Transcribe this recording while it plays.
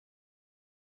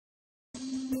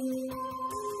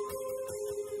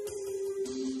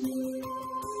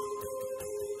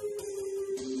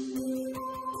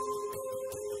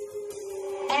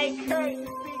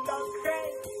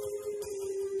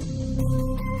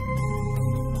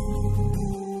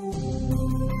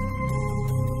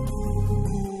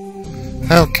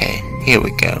Okay, here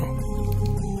we go.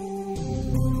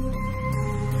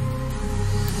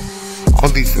 All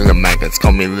these little maggots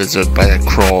call me lizard, but I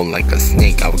crawl like a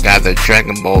snake. I'll gather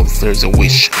Dragon Balls, there's a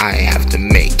wish I have to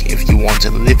make. If you want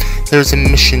to live, there's a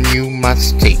mission you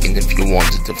must take. And if you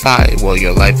want to defy, well,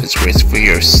 your life is risk for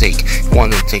your sake. You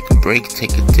want to take a break,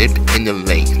 take a dip in the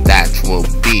lake. That will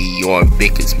be your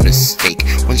biggest mistake.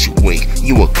 Once you wake,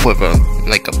 you will quiver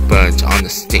like a bird on a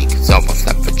stake. Zarbon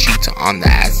slapped Vegeta on the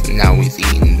ass, and now he's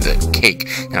eating the cake.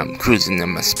 Now I'm cruising in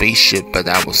my spaceship, but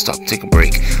I will stop, take a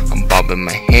break. I'm bobbing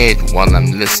my head while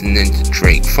I'm listening to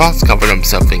Drake. Frost covered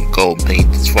himself in gold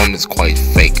paint, this form is quite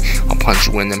fake. I'll punch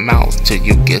you in the mouth till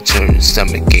you get your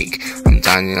stomach ache. I'm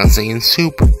dining on Sayian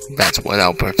Soup, that's what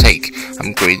I'll partake.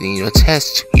 I'm grading your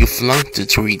test, you flunked it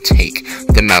to retake.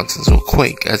 The mountains will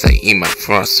quake as I eat my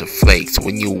Frosted Flakes.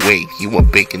 When you wake, you will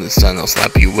bake in the sun, I'll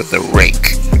slap you with a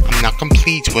rake. I'm not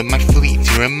complete with my fleet,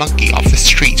 you're a monkey off the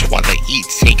street. While I eat,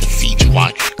 take a seat,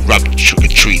 while rub sugar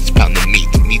treats, pound the meat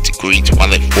to greet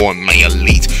while I form my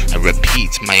elite. I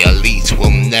repeat, my elite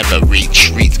will never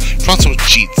retreat. Frost will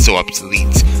cheat, so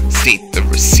obsolete. State the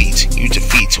receipt, you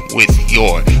defeat with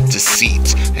your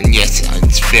deceit. And yes,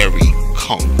 it's very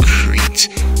concrete.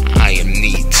 I am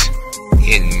neat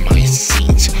in my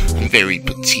seat. I'm very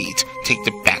petite. Take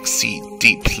the back seat,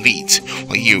 deplete,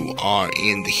 while you are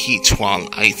in the heat while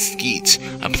I skeet.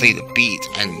 I play the beat,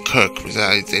 and Kirk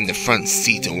resides in the front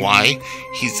seat. And why?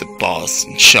 He's the boss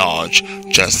in charge,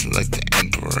 just like the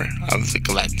Emperor of the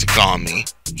Galactic Army.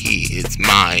 He is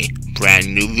my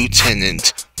brand new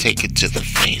lieutenant. Take it to the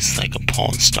face like a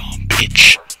porn star,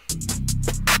 bitch.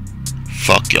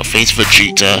 Fuck your face,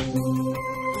 Vegeta.